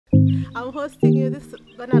I'm hosting you. This is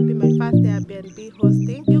gonna be my first Airbnb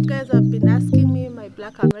hosting. You guys have been asking me, my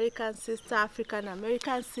Black American sister, African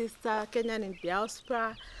American sister, Kenyan in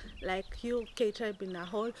diaspora, like you, K-Tribe in a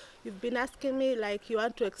whole. You've been asking me like you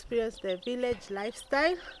want to experience the village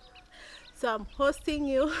lifestyle. So I'm hosting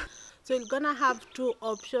you. So you're gonna have two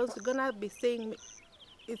options. You're gonna be staying,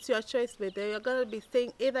 it's your choice whether you're gonna be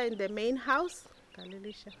staying either in the main house,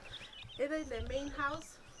 either in the main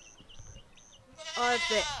house or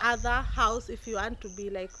the other house if you want to be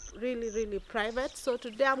like really private. So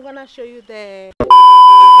today I'm gonna show you the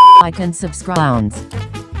like and subscribe.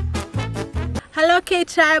 Hello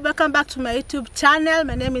K-Tribe, welcome back to my YouTube channel.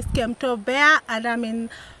 My name is Kemunto and I'm in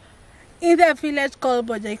the village called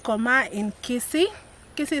Bojaikoma in Kisii.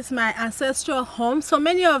 Kisii is my ancestral home. So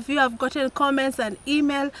many of you have gotten comments and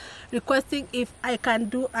email requesting if I can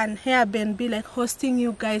do an Airbnb, like hosting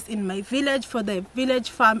you guys in my village for the village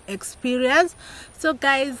farm experience. So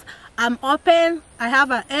guys, I'm open. I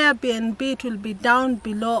have an Airbnb. It will be down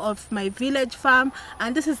below of my village farm,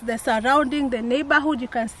 and this is the surrounding, the neighborhood. You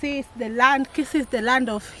can see it's the land. Kisii is the land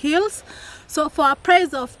of hills. So for a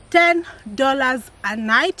price of $10 a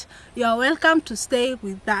night, you're welcome to stay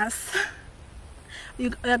with us. We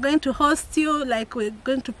are going to host you, like we're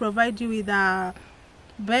going to provide you with a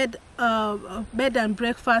bed and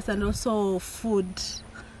breakfast, and also food.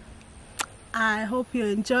 I hope you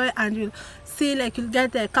enjoy and you'll see, like you'll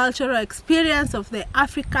get the cultural experience of the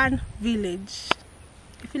African village.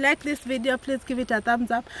 If you like this video, please give it a thumbs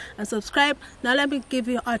up and subscribe. Now let me give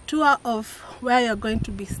you a tour of where you're going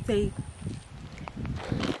to be staying.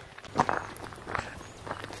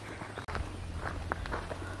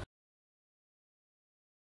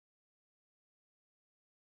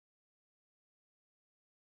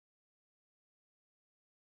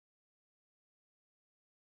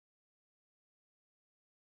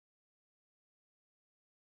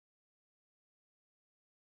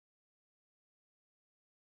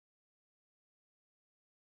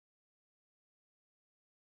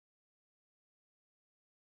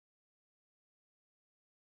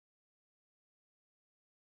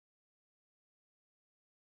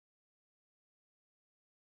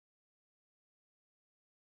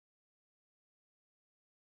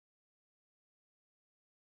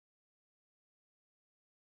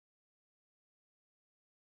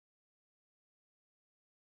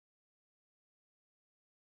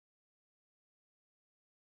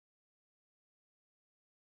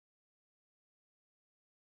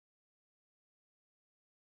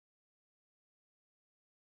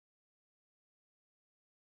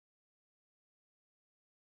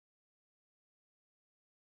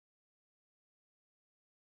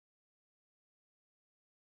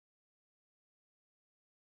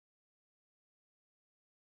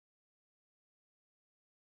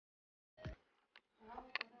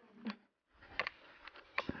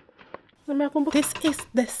 This is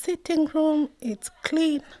the sitting room. It's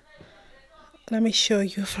clean. Let me show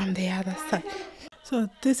you from the other side. So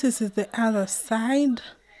this is the other side.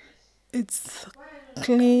 It's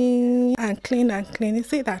clean and clean and clean. You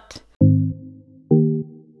see that?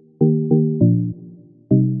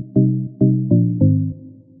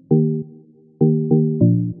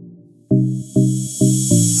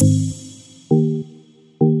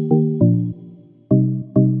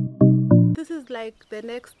 Like the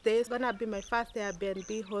next day is gonna be my first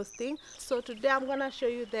Airbnb hosting. So today I'm gonna show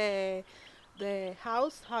you the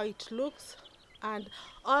house, how it looks, and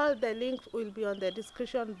all the link will be on the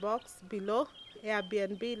description box below.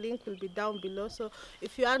 Airbnb link will be down below. So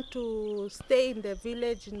if you want to stay in the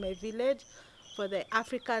village, in my village, for the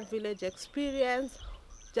African village experience,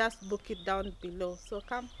 just book it down below. So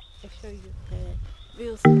come, I'll show you the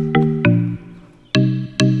views.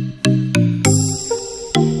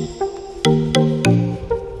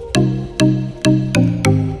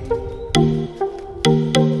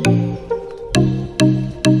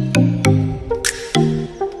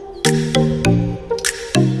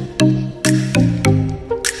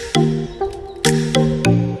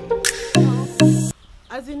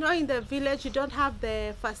 As you know, in the village you don't have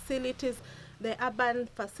the facilities, the urban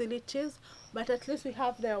facilities, but at least we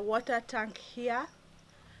have the water tank here.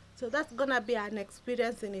 So that's gonna be an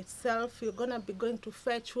experience in itself. You're gonna be going to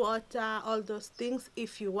fetch water, all those things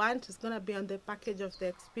if you want. It's gonna be on the package of the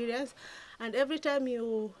experience. And every time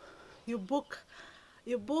you book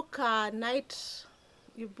a night,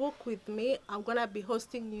 you book with me, I'm gonna be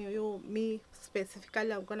hosting you, me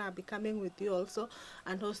specifically. I'm gonna be coming with you also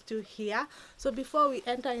and host you here. So before we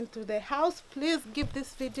enter into the house, please give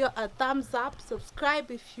this video a thumbs up,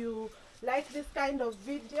 subscribe if you like this kind of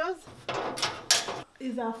videos.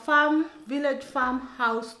 Is a village farm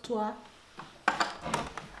house tour.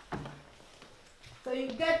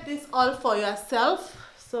 get this all for yourself.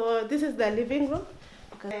 So this is the living room.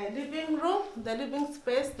 The living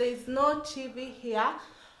space. There is no TV here.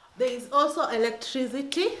 There is also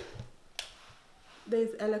electricity. There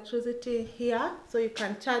is electricity here, so you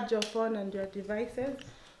can charge your phone and your devices.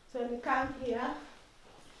 So when you come here,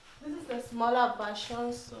 this is the smaller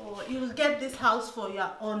version, so you'll get this house for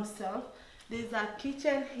your own self. There's a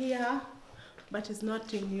kitchen here, but it's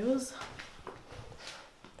not in use.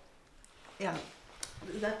 Yeah,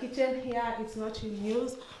 there's a kitchen here, it's not in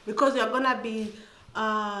use because you're gonna be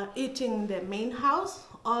eating in the main house,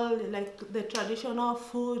 all like the traditional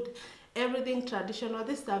food, everything traditional.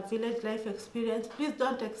 This is a village life experience. Please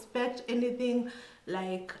don't expect anything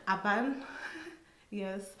like urban.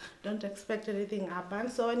 Yes, don't expect anything urban.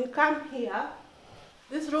 So when you come here,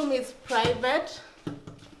 this room is private.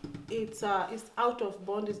 It's out of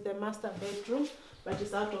bond. It's the master bedroom, but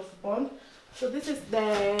it's out of bond. So this is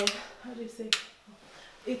the, how do you say,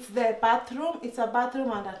 it's the bathroom. It's a bathroom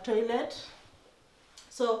and a toilet.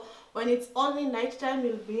 So when it's only night time,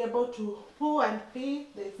 you'll be able to poo and pee.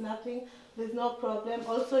 There's nothing, there's no problem.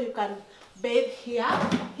 Also, you can bathe here.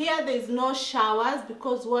 Here there's no showers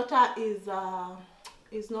because water is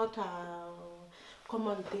not a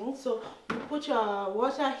common thing. So you put your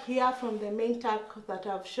water here from the main tap that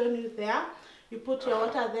I've shown you there. You put your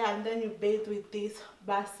water there and then you bathe with this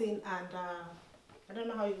basin and I don't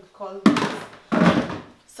know how you call this.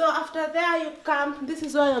 So after there you come, this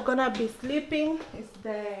is where you're gonna be sleeping. It's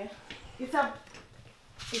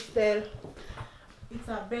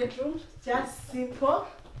a bedroom, just simple.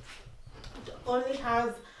 It only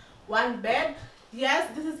has one bed. Yes,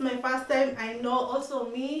 this is my first time. I know also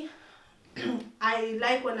me, I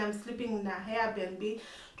like when I'm sleeping in a Airbnb to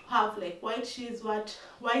have like white sheets, white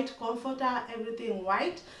comforter, everything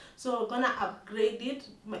white. So I'm gonna upgrade it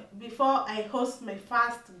before I host my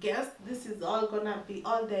first guest. This is all gonna be,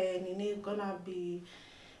 all the nini gonna be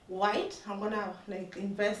white. I'm gonna like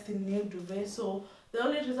invest in new duvet. So the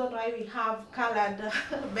only reason why we have colored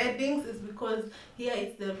beddings is because here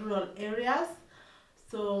it's the rural areas.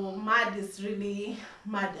 So mud is really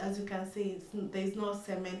mud, as you can see. There's no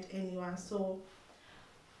cement anywhere. So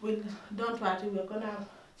don't worry, we're gonna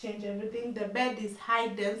change everything. The bed is high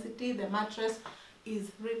density. The mattress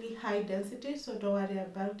is really high density, so don't worry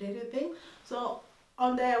about anything. So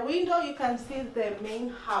on the window you can see the main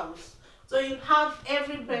house. So you have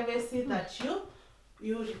every privacy that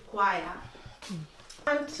you require.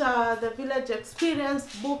 And the village experience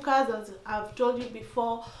bookers, as I've told you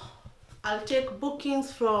before, I'll take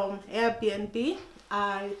bookings from Airbnb.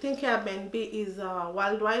 I think Airbnb is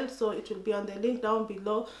worldwide, so it will be on the link down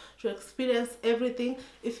below to experience everything.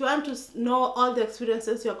 If you want to know all the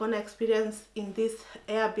experiences you're going to experience in this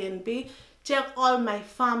Airbnb, check all my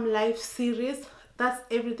farm life series. That's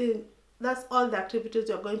everything. That's all the activities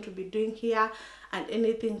you're going to be doing here, and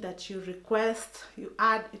anything that you request, you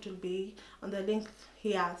add, it will be on the link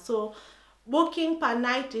here. So booking per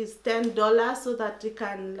night is $10 so that you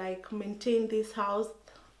can like maintain this house.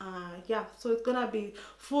 Yeah, so it's gonna be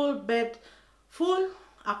full bed, full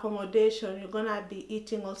accommodation. You're gonna be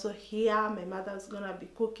eating also here. My mother's gonna be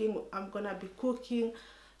cooking, I'm gonna be cooking.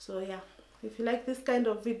 So yeah, if you like this kind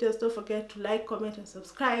of videos, don't forget to like, comment and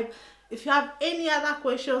subscribe. If you have any other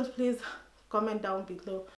questions, please comment down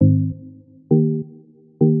below.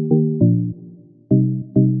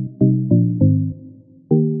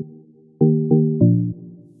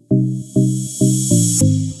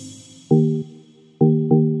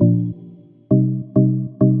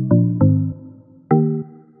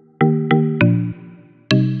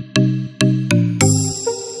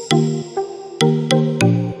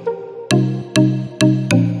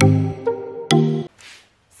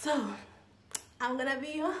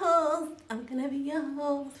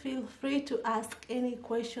 Feel free to ask any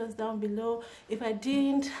questions down below. If you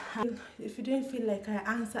didn't feel like I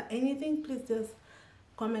answer anything, please just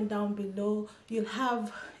comment down below. You'll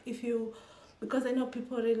have, because I know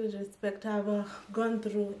people really respect, I've gone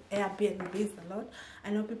through Airbnbs a lot. I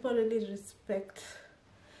know people really respect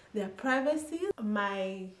their privacy.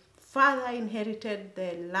 My father inherited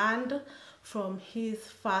the land from his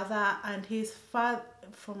father, and his father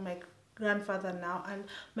from my grandfather now, and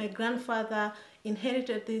my grandfather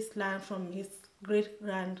inherited this land from his great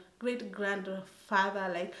grandfather.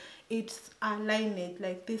 Like, it's a lineage.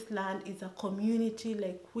 Like, this land is a community.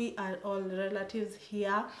 Like, we are all relatives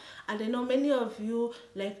here. And I know many of you,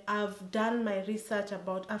 like, I've done my research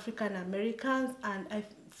about African Americans, and I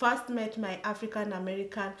first met my African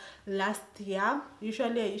American last year. I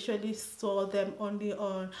usually saw them only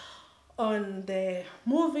on the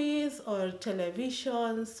movies or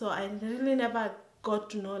television, so I really never got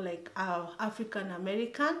to know like African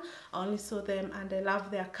American. I only saw them and I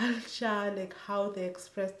love their culture, like how they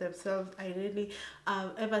express themselves. I really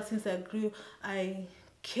ever since I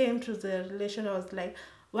came to the relation, I was like,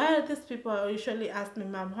 why are these people? I usually ask my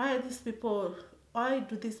mom, why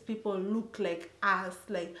do these people look like us,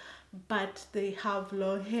 like, but they have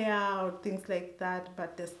long hair or things like that,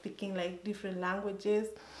 but they're speaking like different languages,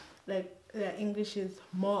 like their English is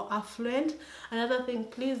more affluent. Another thing,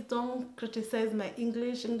 please don't criticize my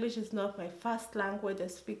English. English is not my first language. I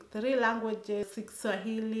speak 3 languages: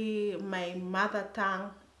 Swahili, my mother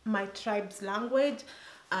tongue, my tribe's language,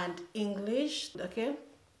 and English. Okay,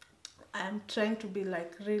 I'm trying to be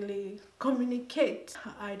like really communicate.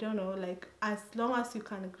 I don't know, like as long as you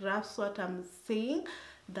can grasp what I'm saying,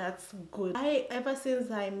 that's good. I ever since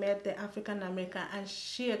I met the African American, and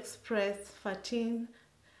she expressed, Fatin,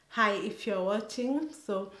 hi if you're watching.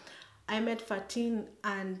 So I met Fatin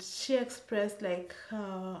and she expressed like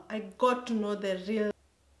I got to know the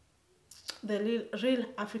real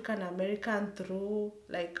African American through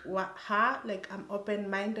like like I'm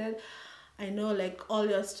open-minded. I know like all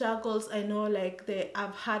your struggles. I know like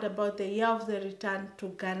I've heard about the year of the return to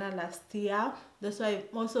Ghana last year. That's why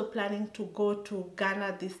I'm also planning to go to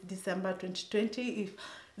Ghana this December 2020 if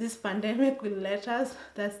this pandemic will let us.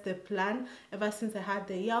 That's the plan. Ever since I had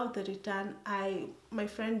the year of the return, my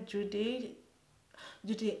friend Judy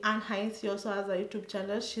Ann Hines, she also has a YouTube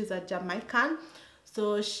channel. She's a Jamaican.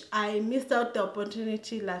 So I missed out the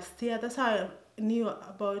opportunity last year. That's how I knew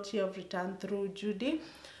about year of return through Judy.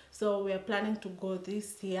 So we are planning to go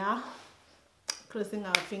this year, crossing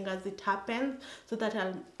our fingers it happens, so that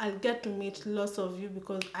I'll get to meet lots of you,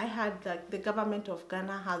 because I had like the government of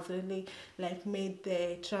Ghana has really like made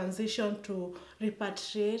the transition to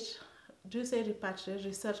repatriate. Do you say repatriate,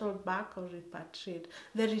 resettle back, or repatriate?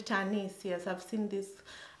 The returnees, yes, I've seen this.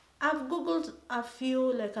 I've googled a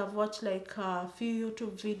few, like I've watched like a few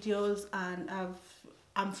YouTube videos, and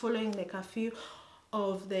I'm following like a few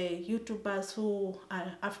of the YouTubers who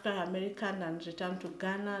are African American and return to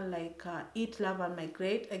Ghana, like Eat, Love and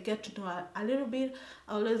Migrate. I get to know a little bit.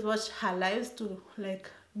 I always watch her lives to like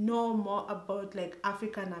know more about like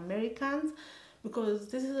African Americans, because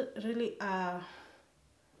this is really a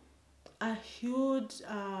huge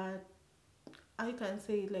I can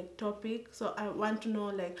say like topic. So I want to know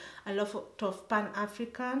like a lot of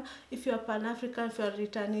Pan-African. If you're Pan-African, if you're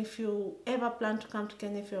returning, if you ever plan to come to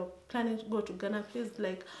Kenya, if you're planning to go to Ghana, please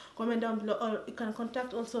like comment down below, or you can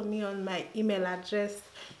contact also me on my email address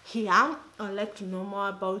here. I'd like to know more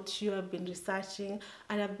about you. I've been researching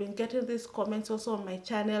and I've been getting these comments also on my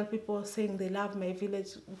channel, people saying they love my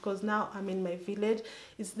village, because now I'm in my village.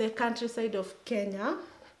 It's the countryside of Kenya.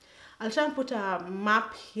 I'll try and put a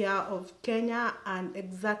map here of Kenya and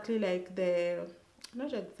exactly like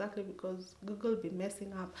not exactly because Google be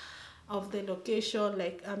messing up, of the location.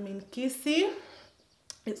 Like I'm in Kisii.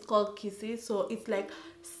 It's called Kisii. So it's like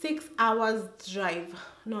 6 hours drive.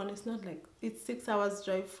 No, it's not like, it's 6 hours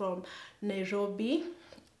drive from Nairobi,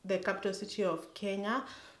 the capital city of Kenya.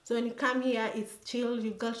 So when you come here, it's chill.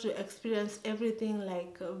 You got to experience everything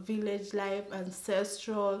like village life,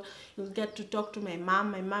 ancestral. You'll get to talk to my mom.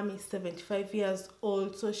 My mom is 75 years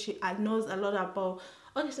old, so she knows a lot about.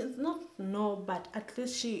 Honestly, it's not no, but at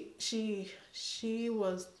least she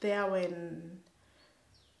was there when,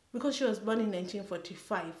 because she was born in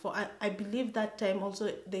 1945. For I believe that time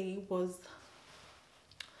also they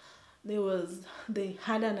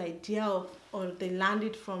had an idea of, or they learned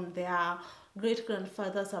it from their great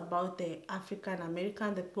grandfathers about the African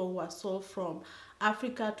American, the people who were sold from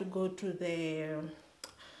Africa to go to the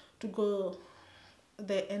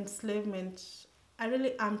enslavement. I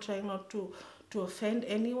really am trying not to offend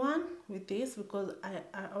anyone with this, because I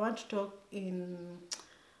want to talk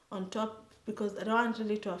on top, because I don't want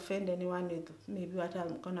really to offend anyone with maybe what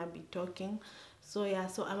I'm gonna be talking. So yeah,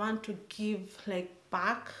 so I want to give like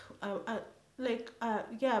back,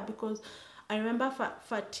 yeah, because I remember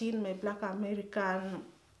Fatin, my Black American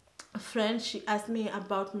friend, she asked me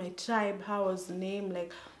about my tribe, how was the name,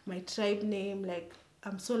 like my tribe name. Like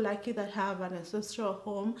I'm so lucky that I have an ancestral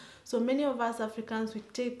home. So many of us Africans, we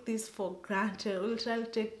take this for granted. We'll try to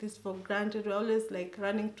take this for granted. We're always like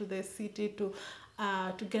running to the city to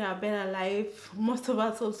get a better life. Most of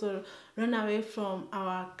us also run away from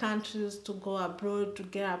our countries to go abroad to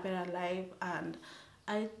get a better life. And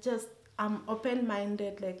I'm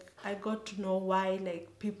open-minded. Like I got to know why like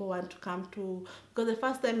people want to come to, because the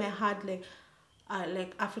first time I heard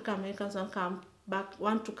like African Americans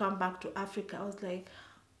want to come back to Africa,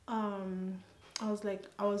 I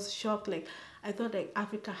was shocked. Like I thought like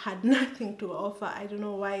Africa had nothing to offer. I don't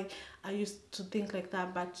know why I used to think like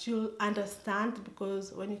that, but you'll understand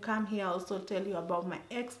because when you come here, I'll also tell you about my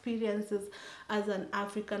experiences as an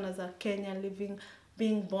African, as a Kenyan living,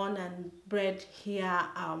 being born and bred here,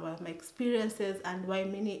 my experiences and why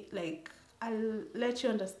many, like, I'll let you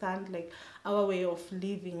understand like our way of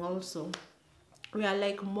living also. We are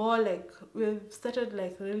like more like, we've started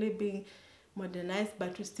like really being modernized,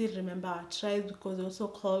 but we still remember our tribes because we're also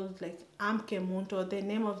called like, I'm Kemunto. The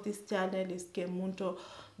name of this channel is Kemunto.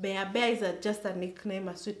 Bear is just a nickname,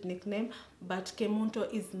 a sweet nickname, but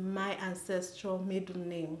Kemunto is my ancestral middle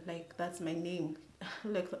name. Like, that's my name.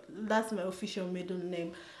 Like, that's my official middle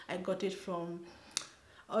name. I got it from,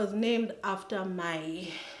 I was named after my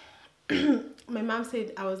my mom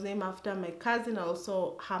said I was named after my cousin.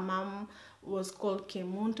 Also, her mom was called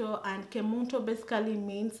Kemunto, and Kemunto basically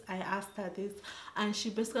means, I asked her this, and she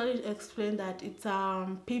basically explained that it's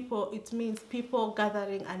people, it means people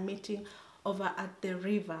gathering and meeting over at the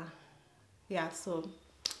river. Yeah, so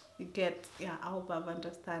you get, yeah, I hope I've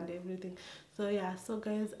understand everything. So yeah, so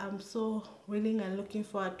guys, I'm so willing and looking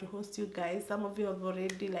forward to host you guys. Some of you have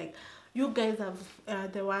already, like, you guys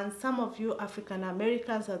have the ones, some of you African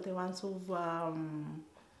Americans are the ones who've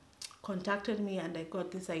contacted me, and I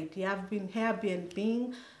got this idea. I've been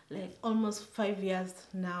Airbnb like almost 5 years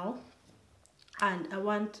now, and I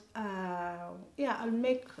want yeah, I'll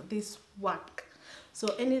make this work.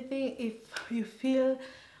 So anything, if you feel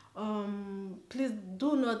please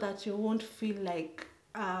do know that you won't feel like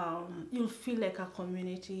you'll feel like a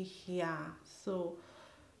community here. So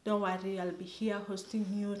don't worry, I'll be here hosting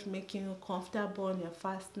you, to making you comfortable on your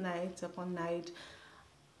first night, second night.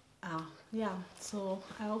 Yeah, so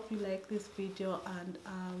I hope you like this video, and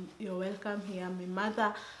you're welcome here. My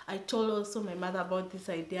mother, I told also my mother about this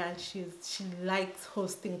idea, and she likes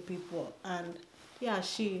hosting people, and yeah,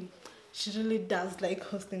 she really does like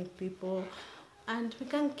hosting people, and we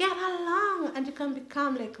can get along, and you can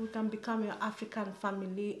become like, we can become your African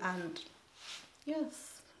family. And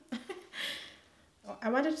yes. I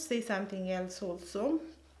wanted to say something else also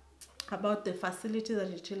about the facilities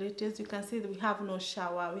and utilities. You can see that we have no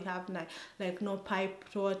shower, we have like no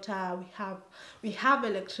piped water, we have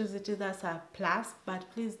electricity. That's a plus, but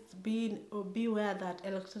please be aware that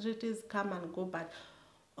electricities come and go, but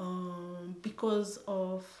because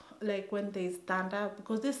of like when there is thunder,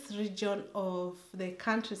 because this region of the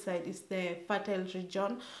countryside is the fertile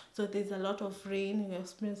region, so there's a lot of rain, you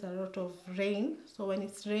experience a lot of rain. So when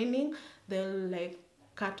it's raining, they'll like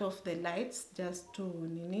cut off the lights just to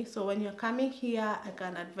nini. So when you're coming here, I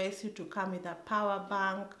can advise you to come with a power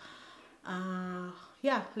bank,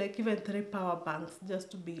 yeah, like even 3 power banks,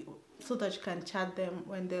 just to be, so that you can charge them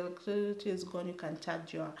when the electricity is gone. You can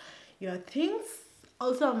charge your things.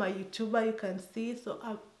 Also, I'm a YouTuber, you can see. So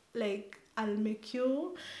like, I'll make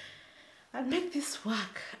this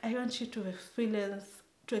work. I want you to experience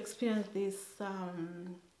this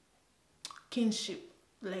kinship,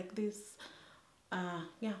 like this.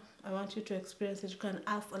 Yeah, I want you to experience it. You can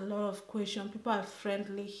ask a lot of questions. People are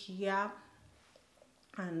friendly here,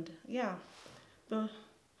 and yeah. So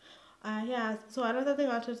yeah, so another thing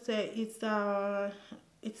I want to say is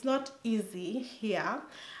it's not easy here.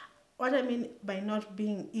 What I mean by not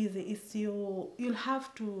being easy is you'll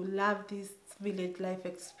have to love this village life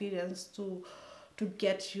experience to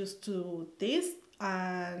get used to this.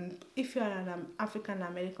 And if you're an African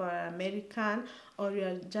American or American, or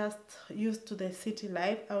you're just used to the city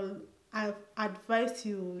life, I advise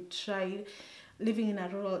you try living in a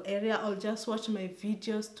rural area, or just watch my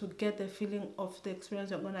videos to get the feeling of the experience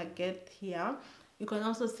you're gonna get here. You can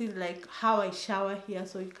also see like how I shower here,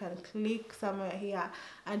 so you can click somewhere here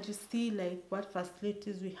and you see like what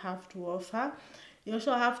facilities we have to offer. You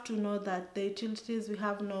also have to know that the utilities, we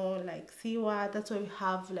have no like sewer. That's why we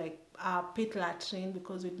have like pit latrine,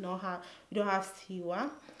 because we don't have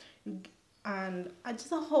sewer. And I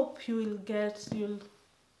just hope you'll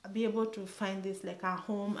be able to find this like a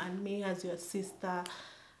home, and me as your sister.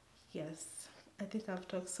 Yes, I think I've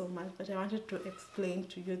talked so much, but I wanted to explain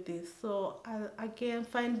to you this. So again,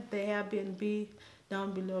 find the Airbnb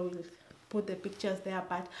down below. We'll put the pictures there,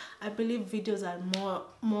 but I believe videos are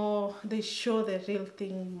more they show the real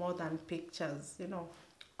thing more than pictures, you know.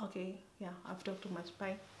 Okay, yeah, I've talked too much.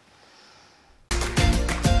 Bye.